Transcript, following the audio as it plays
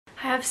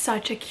I have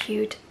such a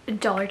cute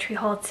Dollar Tree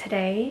haul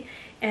today,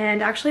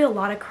 and actually a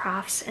lot of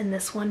crafts in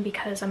this one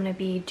because I'm going to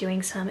be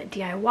doing some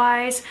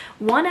DIYs.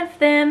 One of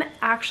them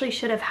actually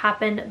should have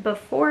happened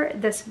before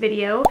this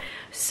video,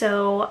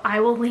 so I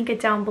will link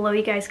it down below.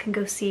 You guys can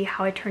go see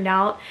how it turned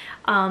out.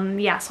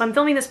 Yeah, so I'm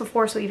filming this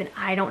before, so even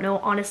I don't know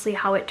honestly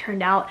how it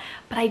turned out,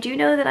 but I do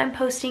know that I'm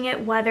posting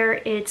it whether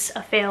it's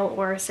a fail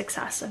or a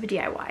success of a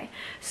DIY.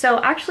 So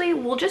actually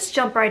we'll just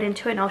jump right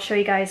into it and I'll show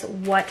you guys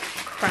what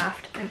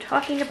craft I'm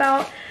talking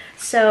about.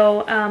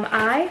 So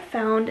I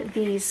found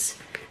these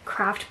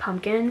craft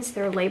pumpkins.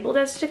 They're labeled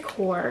as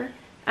Decor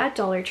at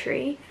Dollar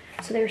Tree,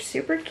 so they're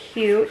super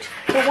cute.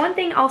 The one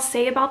thing I'll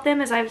say about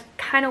them is I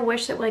kind of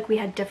wish that like we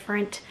had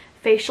different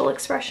facial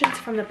expressions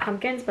from the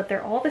pumpkins, but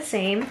they're all the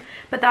same,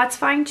 but that's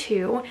fine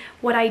too.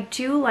 What I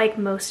do like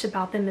most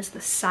about them is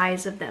the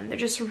size of them. They're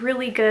just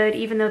really good,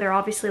 even though they're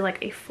obviously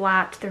like a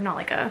flat, they're not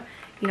like a,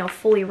 you know,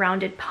 fully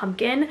rounded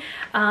pumpkin.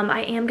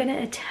 I am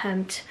gonna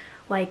attempt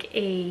like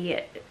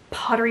a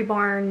Pottery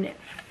Barn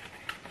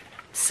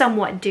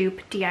somewhat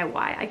dupe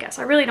DIY, I guess.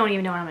 I really don't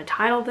even know what I'm gonna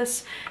title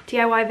this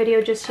DIY video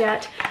just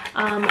yet,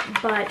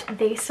 but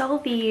they sell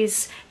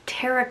these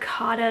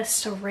terracotta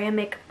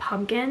ceramic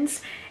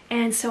pumpkins,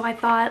 and so I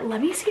thought, let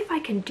me see if I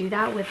can do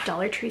that with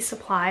Dollar Tree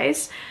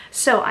supplies.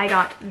 So I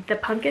got the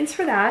pumpkins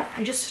for that.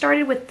 I just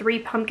started with 3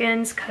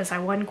 pumpkins because I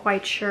wasn't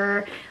quite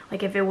sure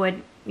like if it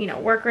would, you know,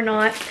 work or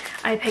not.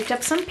 I picked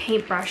up some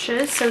paint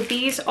brushes. So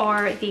these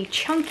are the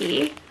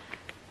chunky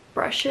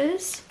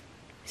brushes.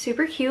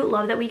 Super cute.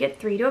 Love that we get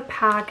 3 to a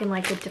pack and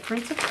like the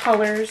difference of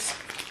colors.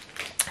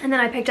 And then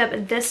I picked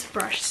up this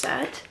brush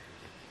set.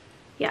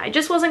 Yeah, I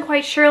just wasn't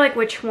quite sure like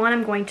which one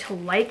I'm going to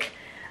like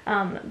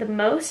the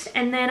most.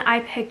 And then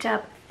I picked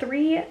up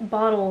 3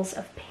 bottles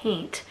of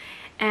paint,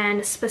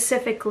 and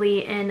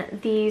specifically in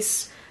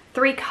these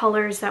 3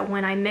 colors that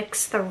when I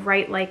mix the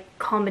right like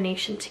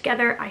combination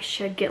together, I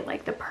should get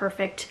like the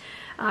perfect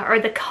or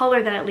the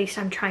color that at least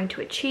I'm trying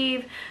to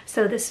achieve.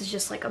 So this is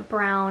just like a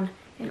brown,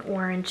 an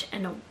orange,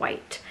 and a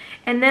white.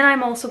 And then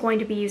I'm also going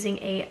to be using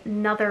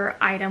another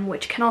item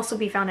which can also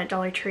be found at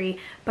Dollar Tree,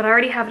 but I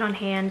already have it on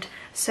hand,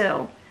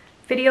 so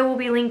video will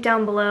be linked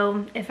down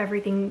below if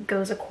everything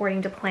goes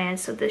according to plan.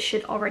 So this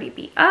should already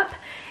be up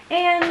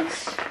and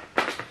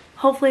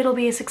hopefully it'll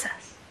be a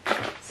success.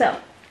 So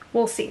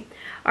we'll see.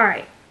 All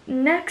right,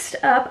 next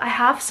up I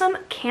have some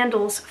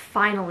candles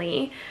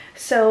finally.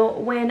 So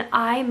when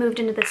I moved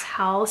into this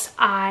house,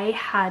 I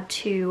had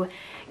to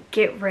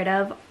get rid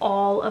of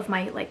all of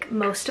my, like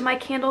most of my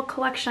candle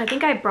collection. I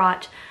think I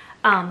brought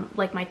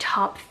like my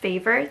top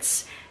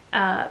favorites,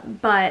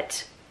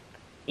 but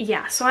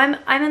yeah, so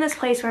I'm in this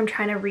place where I'm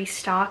trying to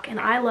restock, and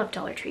I love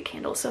Dollar Tree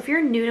candles. So if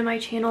you're new to my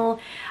channel,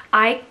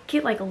 I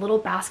get like a little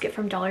basket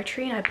from Dollar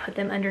Tree and I put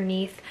them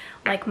underneath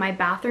like my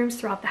bathrooms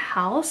throughout the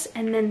house,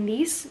 and then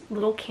these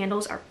little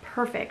candles are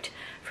perfect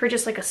for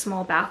just like a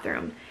small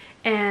bathroom.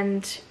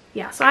 And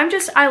yeah, so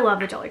I love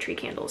the Dollar Tree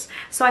candles.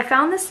 So I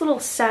found this little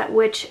set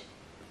which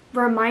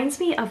reminds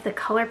me of the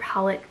color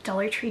palette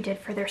Dollar Tree did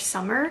for their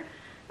summer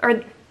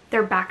or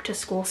their back to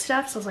school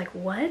stuff. So I was like,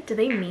 what do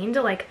they mean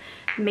to like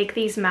make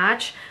these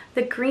match?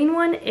 The green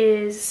one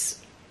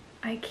is,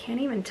 I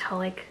can't even tell,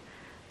 like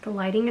the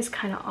lighting is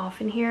kind of off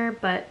in here,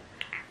 but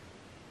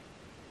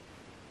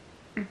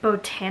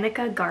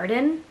Botanica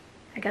Garden,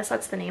 I guess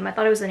that's the name. I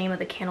thought it was the name of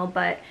the candle,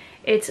 but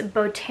it's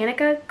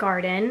Botanica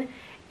Garden,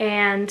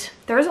 and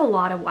there's a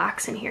lot of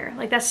wax in here.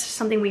 Like that's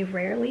something we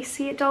rarely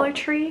see at Dollar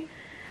Tree.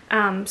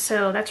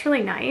 So that's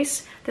really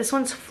nice. This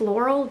one's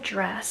Floral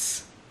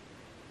Dress.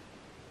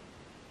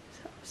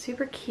 So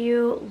super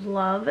cute.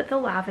 Love the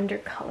lavender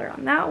color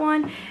on that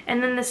one.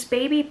 And then this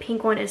baby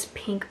pink one is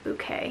Pink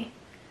Bouquet.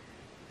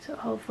 So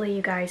hopefully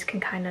you guys can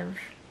kind of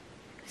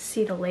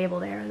see the label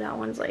there. That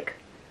one's like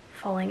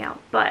falling out.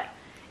 But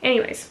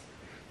anyways,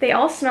 they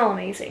all smell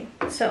amazing.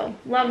 So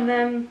love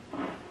them.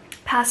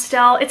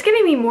 Pastel. It's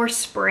giving me more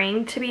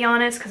spring, to be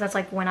honest, because that's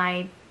like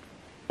when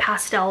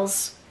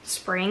pastels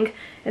spring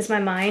is my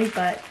mind,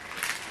 but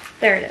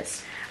there it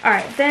is. All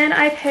right, then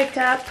I picked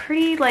up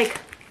pretty like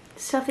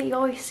stuff that you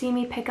always see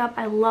me pick up.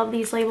 I love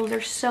these labels.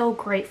 They're so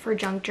great for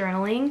junk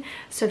journaling.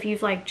 So if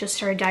you've like just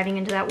started diving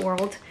into that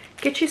world,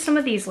 get you some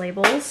of these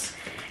labels.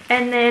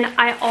 And then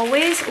I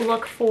always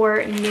look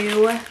for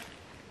new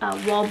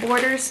wall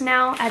borders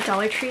now at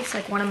Dollar Tree. It's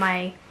like one of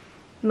my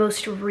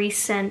most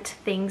recent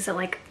things that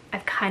like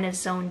I've kind of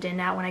zoned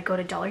in at when I go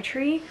to Dollar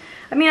Tree.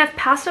 I mean, I've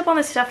passed up on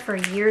this stuff for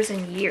years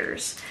and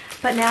years,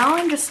 but now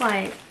I'm just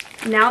like,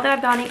 now that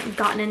I've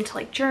gotten into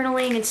like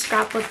journaling and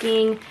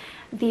scrapbooking,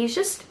 these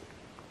just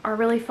are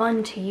really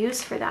fun to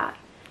use for that.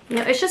 You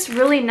know, it's just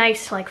really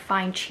nice to like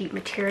find cheap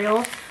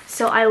material.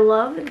 So I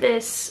love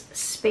this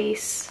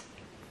space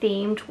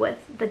themed with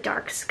the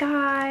dark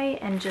sky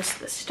and just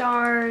the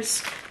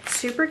stars.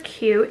 Super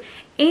cute.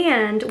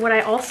 And what I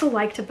also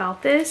liked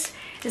about this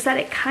is that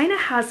it kind of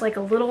has like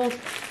a little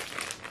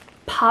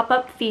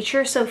pop-up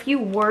feature. So if you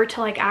were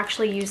to like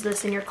actually use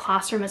this in your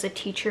classroom as a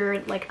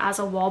teacher, like as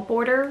a wall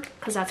border,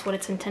 because that's what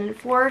it's intended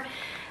for,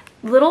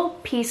 little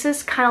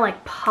pieces kind of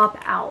like pop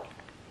out.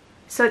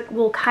 so it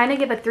will kind of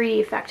give a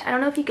 3D effect. I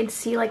don't know if you can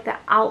see like the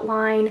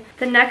outline.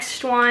 The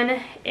next one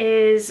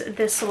is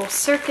this little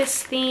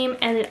circus theme,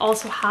 and it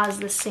also has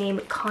the same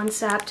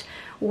concept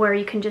where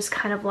you can just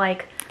kind of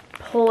like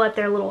pull at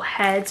their little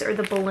heads or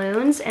the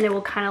balloons, and it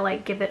will kind of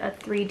like give it a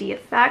 3D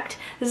effect.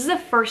 This is the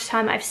first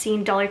time I've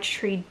seen Dollar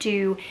Tree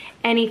do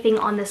anything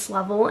on this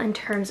level in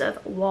terms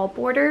of wall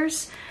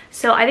borders.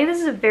 So I think this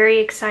is a very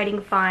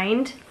exciting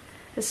find,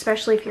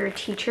 especially if you're a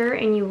teacher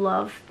and you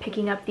love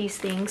picking up these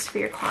things for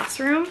your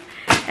classroom.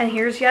 And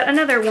here's yet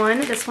another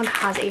one. This one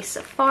has a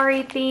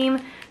safari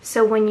theme.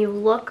 So when you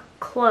look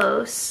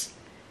close,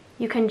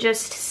 you can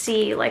just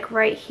see like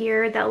right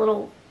here, that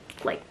little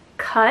like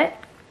cut.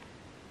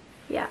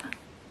 Yeah,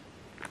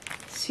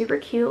 super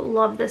cute.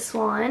 Love this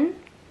one.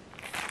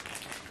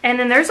 And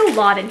then there's a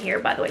lot in here,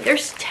 by the way.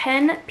 There's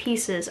 10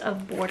 pieces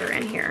of border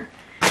in here.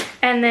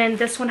 And then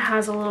this one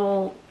has a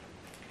little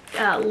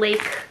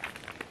lake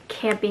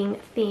camping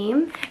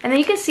theme. And then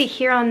you can see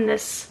here on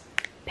this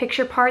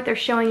picture part, they're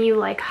showing you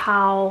like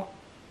how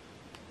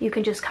you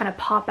can just kind of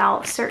pop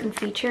out certain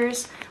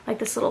features. Like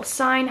this little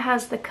sign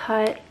has the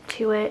cut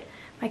to it.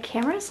 My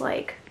camera's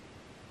like,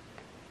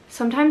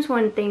 sometimes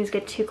when things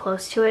get too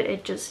close to it,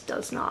 it just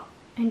does not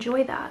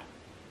enjoy that.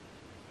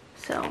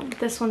 So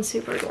this one's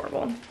super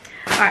adorable.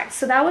 All right,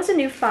 so that was a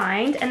new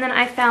find. And then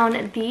I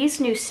found these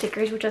new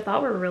stickers, which I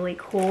thought were really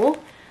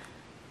cool.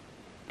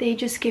 They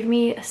just give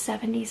me a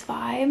 70s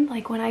vibe.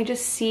 Like when I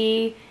just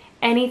see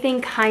anything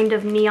kind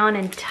of neon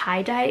and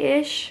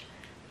tie-dye-ish,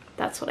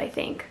 that's what I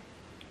think.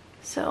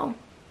 So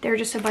they're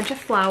just a bunch of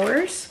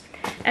flowers.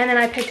 And then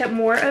I picked up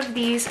more of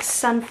these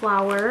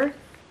sunflower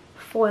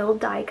foil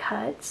die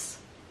cuts.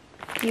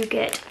 You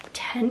get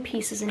 10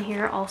 pieces in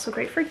here, also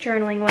great for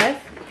journaling with.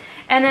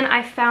 And then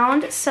I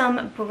found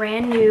some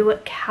brand new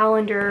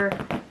calendar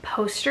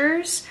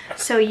posters.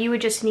 So you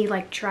would just need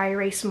like dry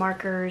erase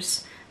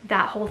markers,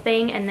 that whole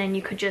thing, and then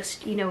you could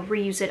just, you know,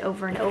 reuse it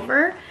over and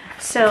over.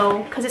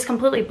 So, because it's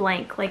completely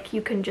blank, like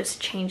you can just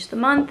change the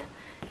month,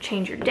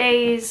 change your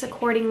days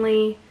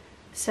accordingly.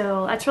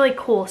 So that's really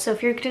cool. So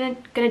if you're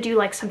gonna do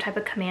like some type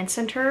of command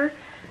center,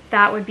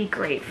 that would be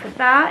great for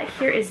that.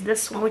 Here is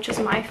this one, which is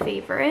my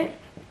favorite.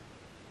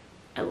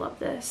 I love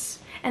this.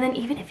 And then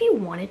even if you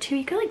wanted to,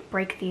 you could like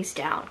break these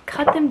down,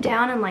 cut them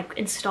down and like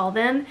install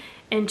them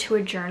into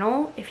a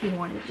journal if you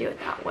wanted to do it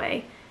that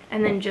way.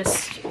 And then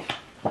just,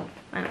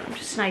 I don't know,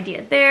 just an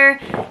idea there.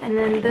 And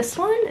then this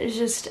one is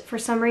just, for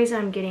some reason,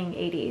 I'm getting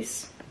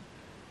 80s.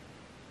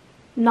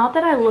 Not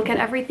that I look at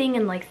everything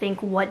and like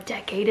think what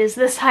decade is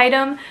this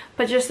item,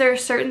 but just there are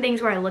certain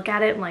things where I look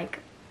at it and like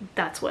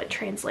that's what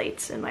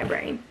translates in my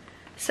brain.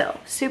 So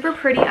super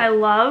pretty. I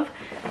love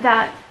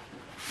that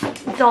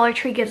Dollar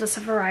Tree gives us a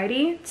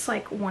variety. It's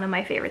like one of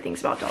my favorite things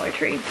about Dollar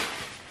Tree.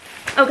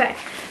 Okay,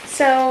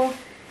 so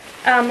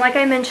like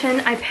I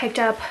mentioned, I picked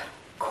up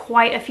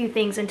quite a few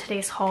things in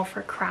today's haul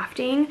for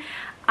crafting.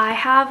 I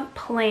have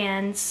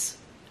plans,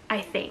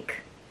 I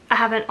think. I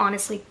haven't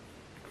honestly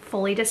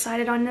fully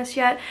decided on this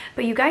yet,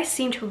 but you guys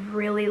seem to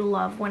really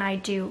love when I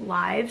do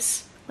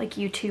lives, like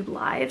YouTube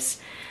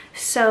lives.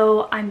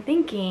 So I'm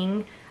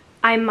thinking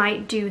I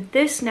might do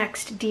this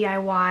next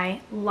DIY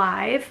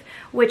live,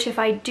 which if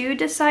I do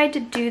decide to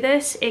do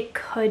this, it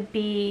could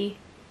be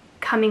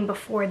coming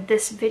before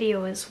this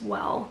video as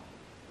well,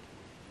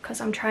 because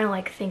I'm trying to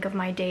like think of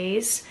my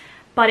days,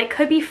 but it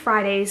could be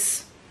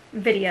Friday's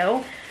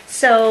video.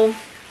 So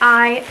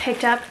I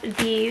picked up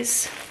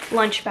these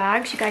lunch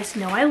bags. You guys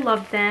know I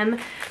love them.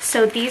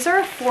 So these are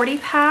a 40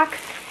 pack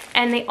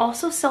and they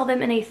also sell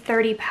them in a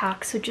 30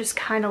 pack. So just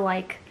kind of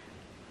like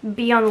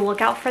be on the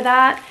lookout for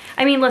that.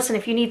 I mean, listen,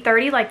 if you need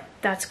 30, like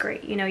that's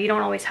great. You know, you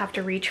don't always have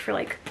to reach for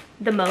like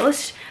the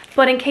most,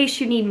 but in case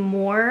you need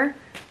more,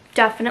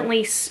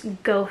 definitely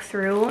go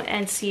through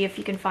and see if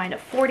you can find a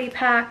 40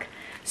 pack.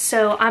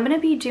 So I'm going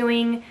to be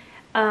doing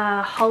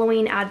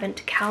Halloween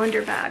advent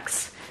calendar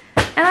bags.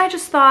 And I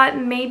just thought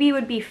maybe it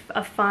would be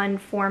a fun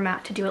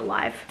format to do it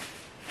live.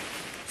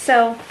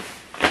 So,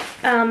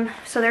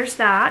 so there's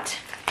that.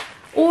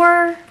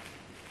 Or,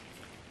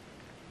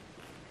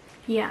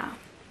 yeah,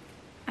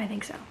 I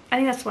think so. I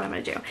think that's what I'm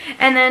gonna do.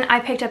 And then I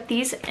picked up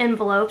these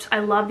envelopes. I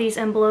love these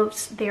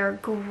envelopes. They are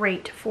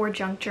great for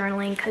junk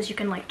journaling because you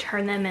can like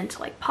turn them into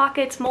like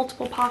pockets,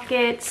 multiple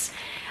pockets.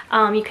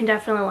 You can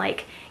definitely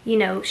like, you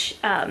know,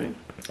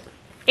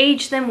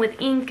 age them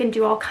with ink and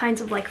do all kinds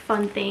of like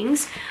fun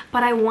things.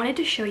 But I wanted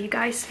to show you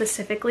guys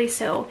specifically.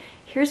 So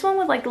here's one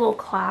with like little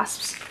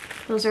clasps.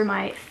 Those are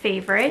my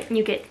favorite.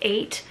 You get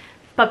 8,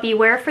 but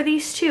beware for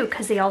these too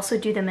because they also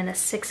do them in a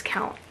 6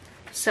 count.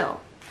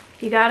 So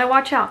you gotta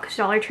watch out because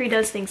Dollar Tree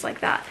does things like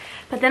that.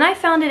 But then I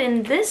found it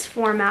in this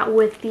format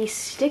with the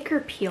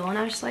sticker peel and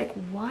I was like,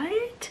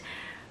 what?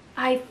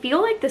 I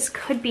feel like this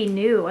could be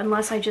new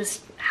unless I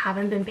just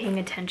haven't been paying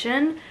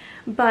attention.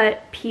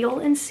 But peel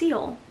and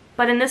seal.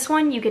 But in this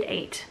one, you get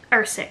 8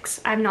 or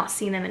 6. I've not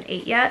seen them in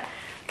 8 yet,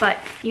 but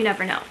you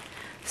never know.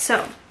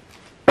 So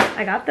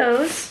I got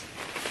those.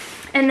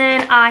 And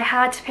then I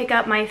had to pick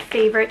up my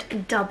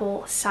favorite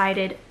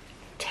double-sided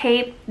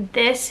tape.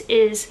 This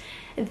is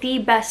the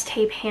best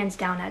tape hands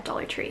down at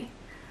Dollar Tree.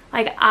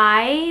 Like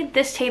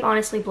this tape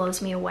honestly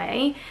blows me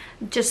away.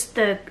 Just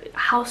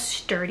how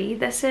sturdy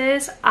this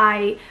is.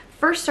 I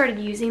first started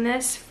using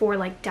this for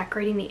like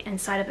decorating the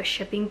inside of a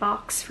shipping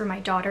box for my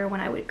daughter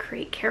when I would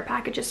create care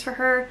packages for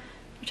her,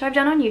 which I've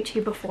done on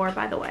YouTube before,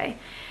 by the way.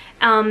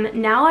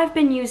 Now I've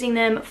been using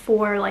them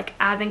for like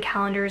advent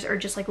calendars or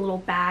just like little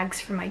bags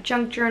for my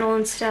junk journal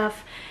and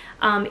stuff.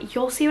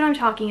 You'll see what I'm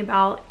talking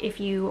about if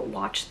you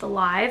watch the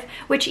live,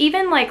 which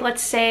even like,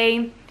 let's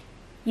say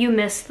you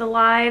missed the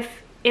live,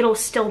 it'll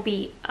still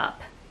be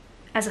up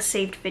as a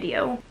saved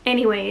video.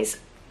 Anyways,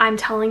 I'm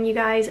telling you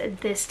guys,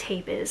 this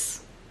tape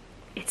is,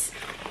 it's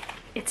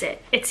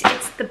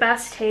the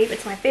best tape.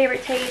 It's my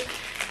favorite tape.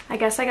 I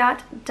guess I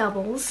got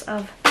doubles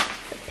of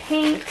the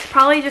paint,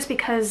 probably just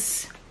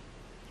because,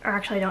 or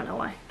actually I don't know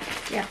why.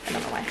 Yeah, I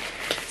don't know why.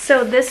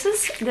 So this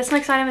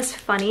next item is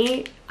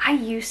funny. I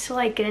used to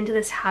like get into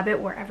this habit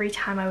where every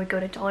time I would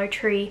go to Dollar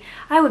Tree,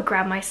 I would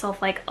grab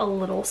myself like a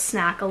little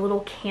snack, a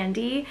little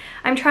candy.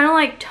 I'm trying to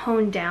like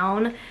tone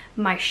down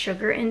my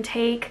sugar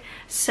intake,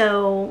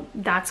 so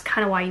that's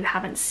kind of why you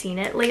haven't seen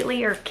it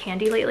lately, or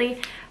candy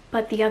lately.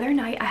 But the other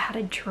night I had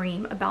a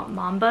dream about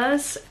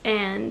Mambas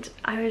and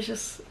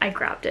I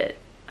grabbed it.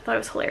 I thought it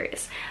was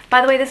hilarious.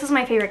 By the way, this is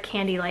my favorite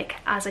candy like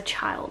as a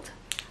child.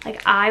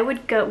 Like I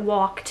would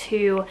walk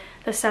to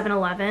the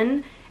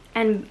 7-Eleven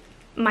and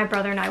my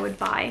brother and I would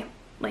buy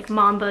like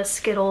Mamba,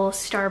 Skittles,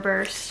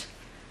 Starburst.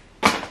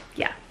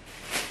 Yeah.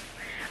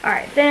 All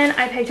right, then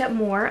I picked up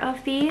more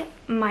of the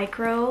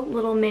micro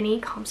little mini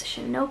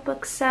composition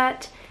notebook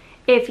set.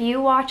 If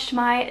you watched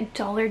my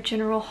Dollar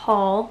General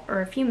haul,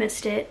 or if you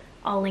missed it,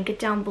 I'll link it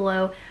down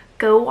below.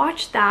 Go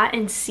watch that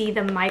and see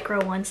the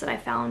micro ones that I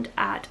found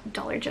at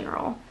Dollar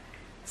General.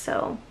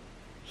 So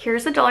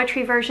here's the Dollar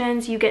Tree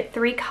versions. You get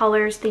 3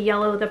 colors, the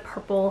yellow, the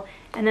purple,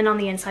 and then on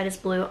the inside is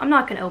blue. I'm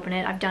not gonna open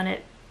it. I've done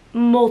it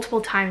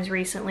multiple times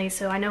recently,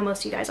 so I know most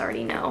of you guys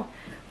already know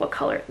what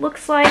color it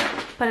looks like,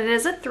 but it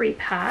is a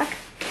 3-pack.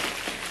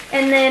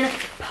 And then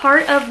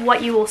part of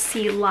what you will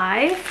see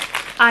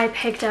live, I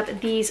picked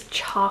up these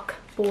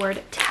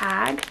chalkboard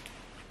tag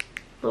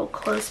little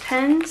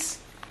clothespins.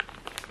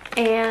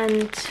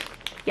 And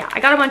yeah, I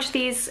got a bunch of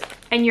these,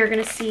 and you're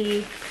gonna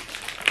see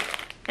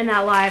in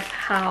that live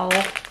how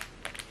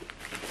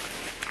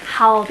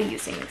I'll be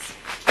using these.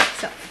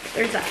 So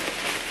there's that.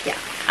 Yeah,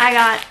 I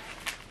got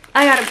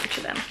a bunch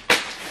of them.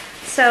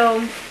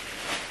 So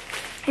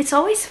it's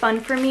always fun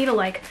for me to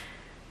like,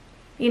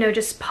 you know,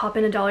 just pop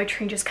in a Dollar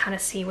Tree and just kind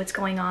of see what's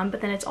going on.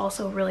 But then it's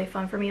also really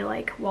fun for me to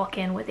like walk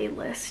in with a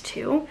list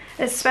too,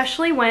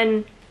 especially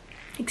when,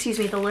 excuse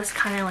me, the list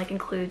kind of like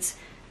includes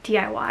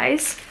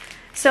DIYs.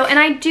 So, and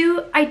I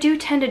do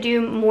tend to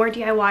do more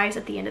DIYs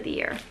at the end of the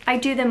year. I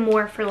do them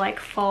more for like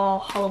fall,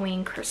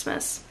 Halloween,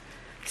 Christmas.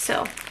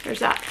 So there's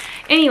that.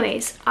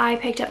 Anyways, I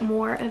picked up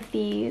more of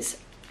these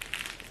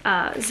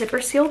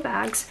zipper seal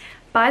bags.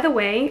 By the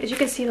way, as you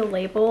can see, the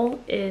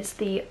label is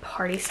the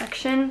party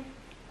section.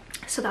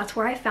 So that's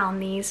where I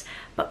found these,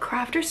 but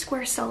Crafter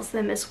Square sells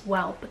them as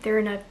well, but they're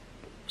in a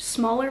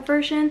smaller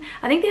version.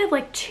 I think they have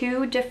like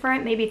 2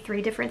 different, maybe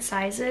 3 different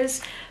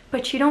sizes,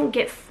 but you don't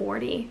get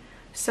 40.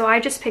 So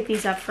I just picked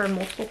these up for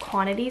multiple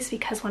quantities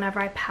because whenever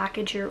I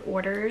package your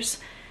orders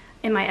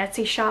in my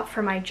Etsy shop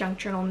for my junk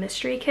journal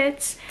mystery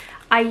kits,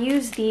 I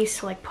use these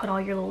to like put all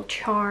your little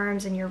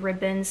charms and your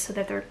ribbons so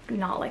that they're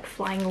not like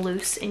flying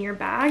loose in your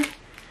bag.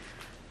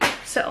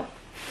 So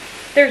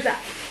there's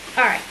that.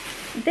 All right,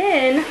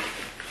 then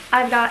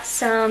I've got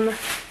some,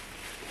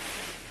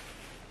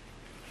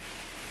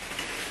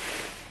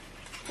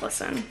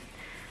 listen,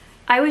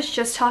 I was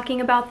just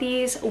talking about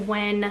these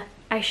when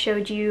I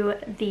showed you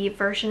the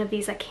version of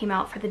these that came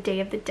out for the Day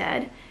of the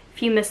Dead.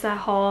 If you missed that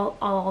haul,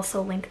 I'll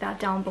also link that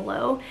down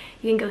below.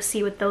 You can go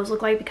see what those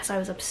look like because I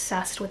was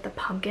obsessed with the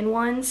pumpkin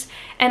ones.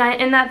 And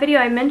in that video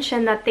I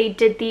mentioned that they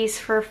did these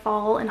for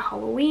fall and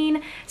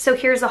Halloween. So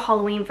here's the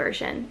Halloween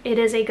version. It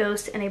is a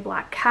ghost and a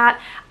black cat.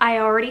 I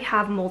already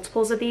have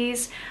multiples of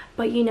these,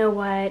 but you know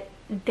what?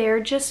 They're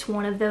just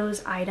one of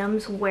those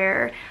items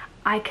where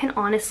I can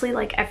honestly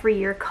like every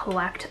year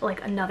collect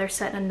like another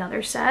set and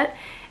another set,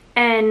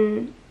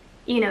 and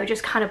you know,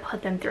 just kind of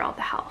put them throughout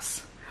the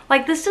house.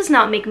 Like this does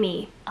not make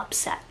me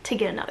upset to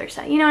get another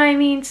set, you know what I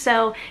mean?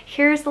 So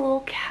here's the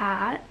little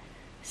cat,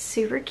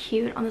 super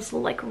cute on this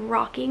little like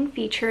rocking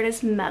feature. It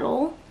is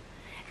metal.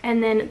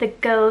 And then the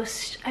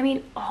ghost, I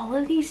mean, all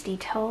of these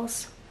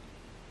details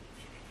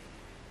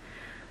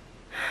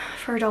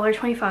for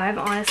 $1.25,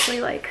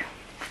 honestly, like,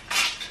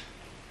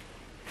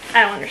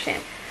 I don't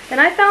understand. Then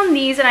I found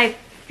these, and I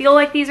feel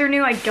like these are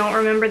new. I don't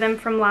remember them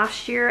from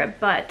last year,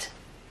 but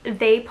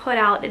they put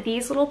out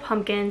these little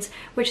pumpkins,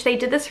 which they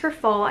did this for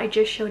fall. I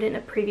just showed it in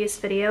a previous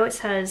video. It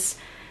says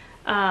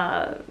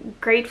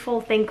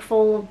grateful,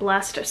 thankful,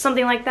 blessed, or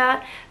something like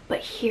that.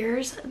 But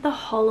here's the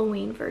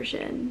Halloween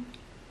version.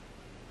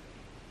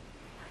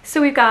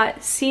 So we've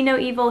got see no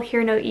evil,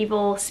 hear no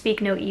evil,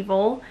 speak no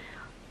evil.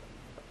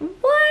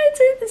 What?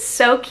 It's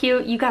so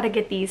cute. You got to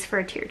get these for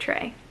a tier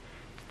tray.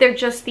 they're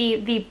just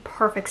the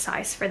perfect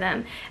size for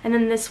them. And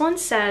then this one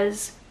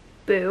says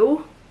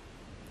Boo,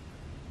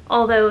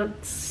 although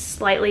it's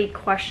slightly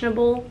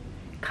questionable,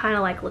 kind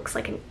of like looks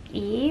like an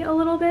E a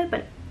little bit,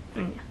 but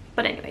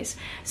anyways,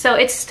 so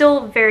it's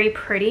still very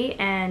pretty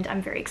and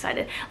I'm very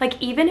excited.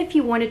 Like, even if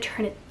you want to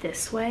turn it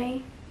this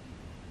way,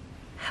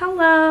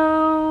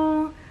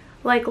 hello,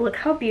 like look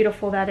how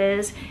beautiful that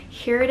is.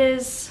 Here it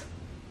is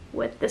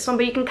with this one,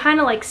 but you can kind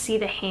of like see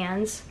the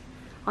hands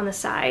on the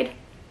side,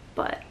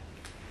 but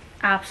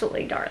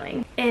absolutely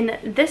darling. In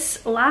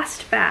this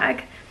last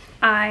bag,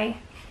 I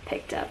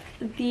picked up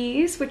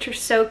these, which are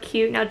so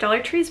cute. Now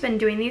Dollar Tree's been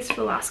doing these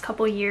for the last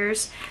couple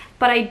years,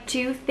 but I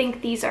do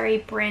think these are a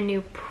brand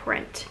new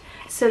print.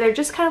 So they're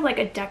just kind of like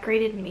a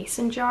decorated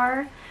mason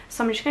jar.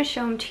 So I'm just gonna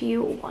show them to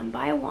you one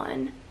by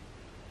one.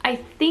 I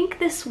think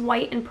this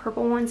white and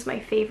purple one's my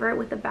favorite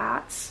with the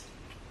bats.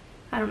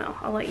 I don't know,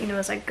 I'll let you know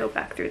as I go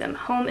back through them.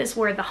 Home is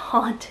where the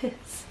haunt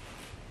is.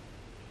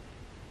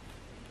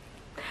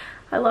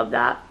 I love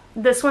that.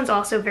 This one's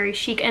also very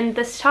chic, and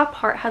this top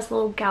part has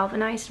little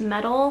galvanized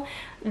metal,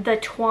 the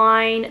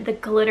twine, the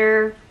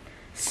glitter.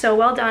 So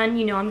well done.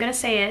 You know I'm gonna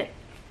say it.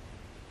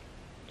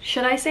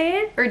 Should I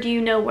say it, or do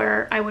you know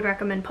where I would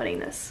recommend putting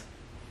this?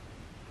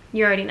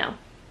 You already know.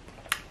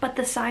 But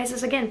the size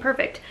is, again,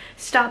 perfect.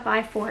 Stop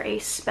by for a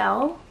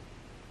spell.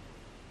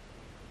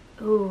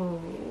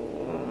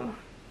 Ooh,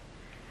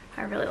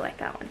 I really like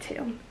that one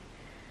too.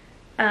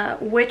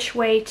 Which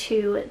way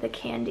to the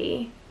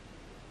candy?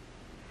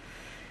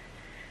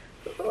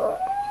 Ooh.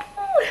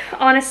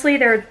 Honestly,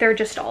 they're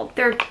just all,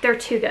 they're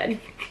too good.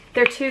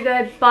 They're too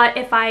good, but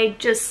if I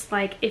just,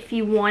 like, if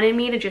you wanted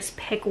me to just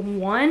pick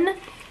one,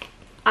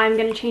 I'm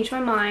gonna change my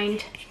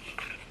mind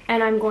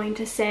and I'm going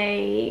to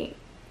say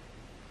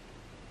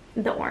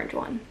the orange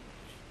one.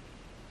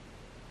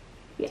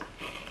 Yeah,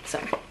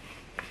 so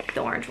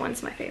the orange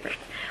one's my favorite.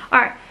 All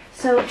right,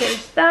 so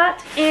there's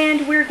that,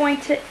 and we're going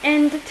to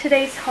end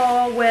today's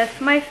haul with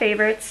my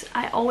favorites.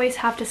 I always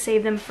have to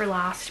save them for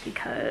last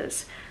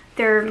because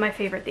they're my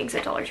favorite things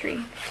at Dollar Tree,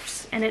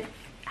 and it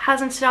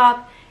hasn't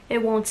stopped,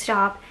 it won't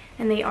stop,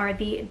 and they are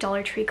the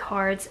Dollar Tree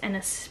cards, and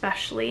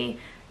especially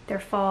their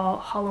fall,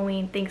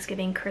 Halloween,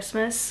 Thanksgiving,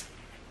 Christmas.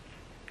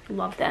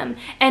 Love them.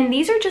 And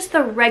these are just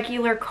the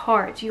regular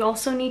cards. You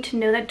also need to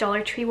know that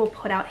Dollar Tree will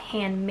put out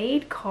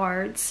handmade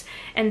cards,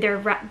 and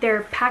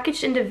they're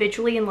packaged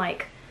individually in,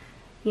 like,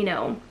 you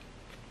know,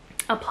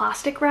 a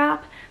plastic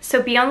wrap.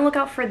 So be on the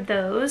lookout for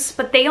those,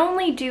 but they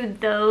only do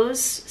those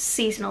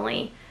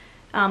seasonally,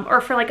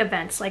 or for like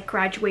events like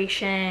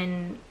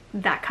graduation,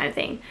 that kind of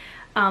thing.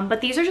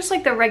 But these are just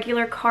like the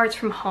regular cards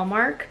from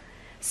Hallmark.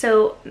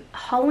 So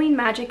Halloween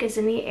magic is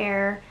in the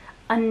air.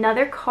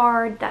 Another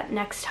card that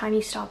next time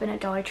you stop in at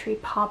Dollar Tree,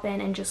 pop in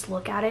and just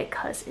look at it,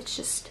 because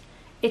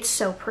it's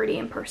so pretty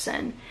in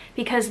person,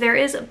 because there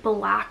is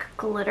black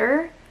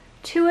glitter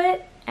to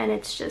it, and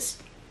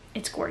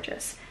it's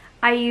gorgeous.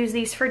 I use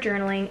these for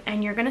journaling,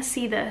 and you're gonna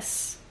see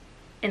this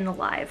in the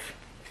live,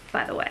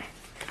 by the way.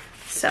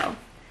 So,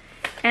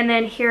 and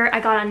then here I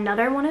got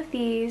another one of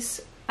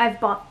these. I've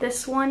bought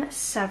this one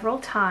several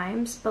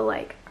times, but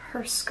like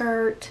her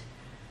skirt,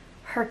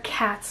 her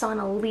cat's on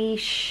a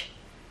leash.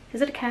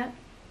 Is it a cat?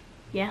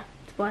 Yeah,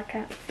 it's a black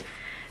cat.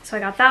 So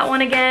I got that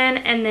one again,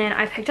 and then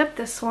I picked up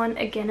this one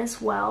again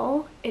as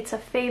well. It's a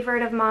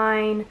favorite of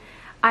mine.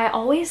 I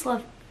always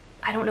love,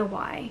 I don't know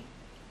why,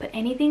 but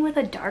anything with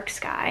a dark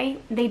sky.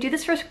 They do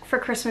this for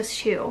Christmas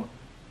too.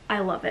 I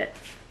love it.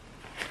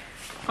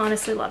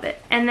 Honestly love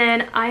it. And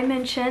then I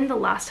mentioned the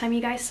last time you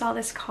guys saw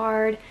this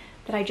card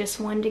that I just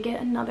wanted to get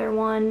another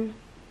one.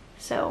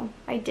 So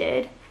I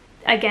did.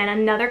 Again,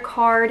 another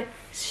card.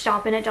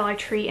 Stop in at Dollar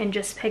Tree and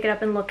just pick it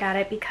up and look at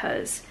it,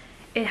 because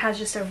it has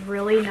just a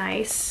really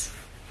nice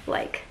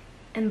like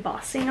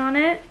embossing on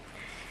it.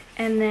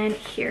 And then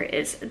here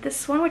is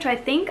this one, which I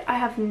think I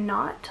have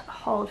not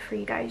hauled for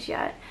you guys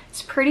yet.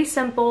 It's pretty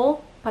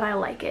simple, but I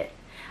like it.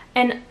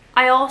 And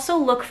I also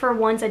look for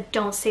ones that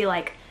don't say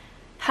like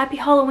Happy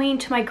Halloween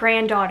to my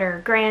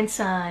granddaughter,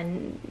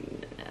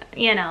 grandson,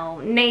 you know,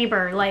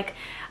 neighbor. Like,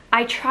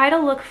 I try to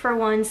look for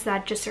ones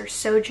that just are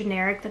so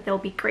generic that they'll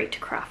be great to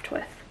craft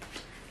with.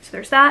 So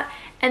there's that.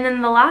 And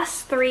then the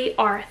last three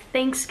are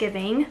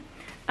Thanksgiving.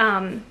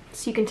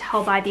 So you can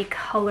tell by the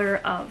color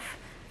of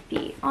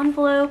the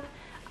envelope.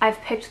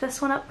 I've picked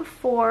this one up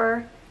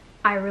before.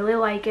 I really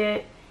like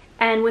it.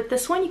 And with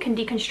this one, you can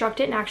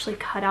deconstruct it and actually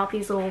cut out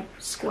these little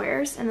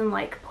squares and then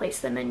like place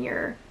them in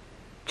your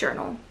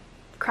journal,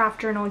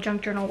 craft journal,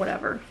 junk journal,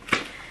 whatever.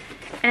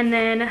 And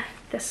then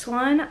this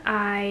one,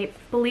 I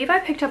believe I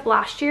picked up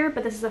last year,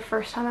 but this is the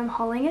first time I'm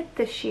hauling it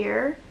this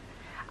year.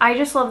 I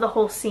just love the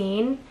whole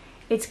scene.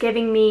 It's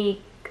giving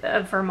me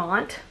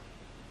Vermont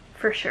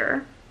for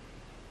sure.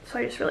 So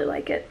I just really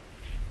like it.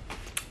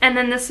 And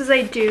then this is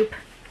a dupe.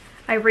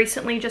 I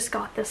recently just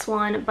got this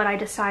one, but I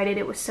decided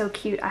it was so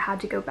cute I had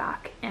to go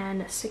back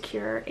and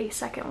secure a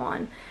second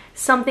one.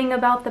 Something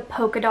about the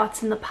polka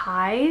dots and the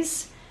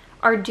pies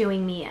are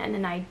doing me in,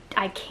 and I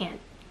can't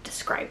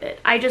describe it.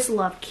 I just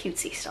love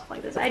cutesy stuff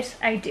like this.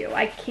 I do.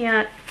 I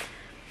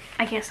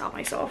I can't stop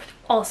myself.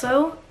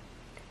 Also,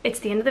 it's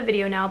the end of the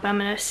video now, but I'm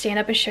gonna stand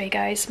up and show you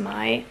guys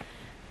my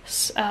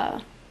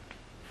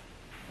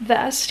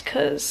vest,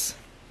 because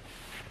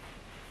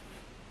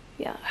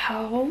yeah,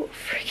 how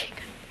freaking,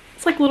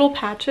 it's like little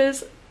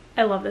patches.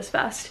 I love this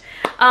vest.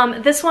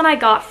 This one I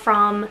got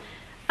from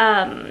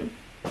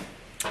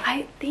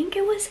I think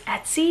it was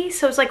Etsy,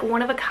 so it's like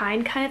one of a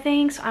kind of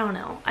thing. So I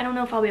don't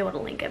know if I'll be able to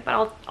link it,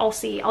 but I'll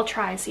see. I'll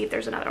try and see if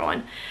there's another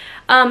one.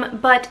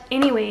 But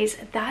anyways,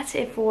 that's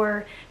it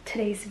for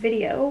today's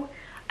video.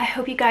 I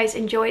hope you guys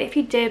enjoyed. If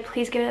you did,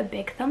 please give it a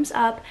big thumbs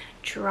up.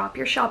 Drop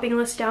your shopping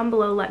list down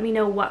below. Let me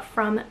know what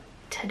from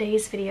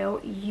today's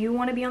video you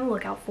want to be on the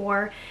lookout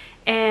for.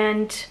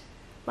 And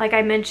like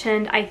I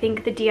mentioned, I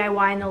think the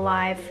DIY and the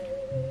live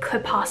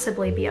could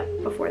possibly be up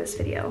before this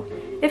video.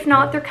 If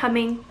not, they're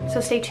coming,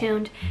 so stay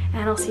tuned,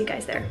 and I'll see you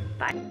guys there.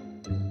 Bye.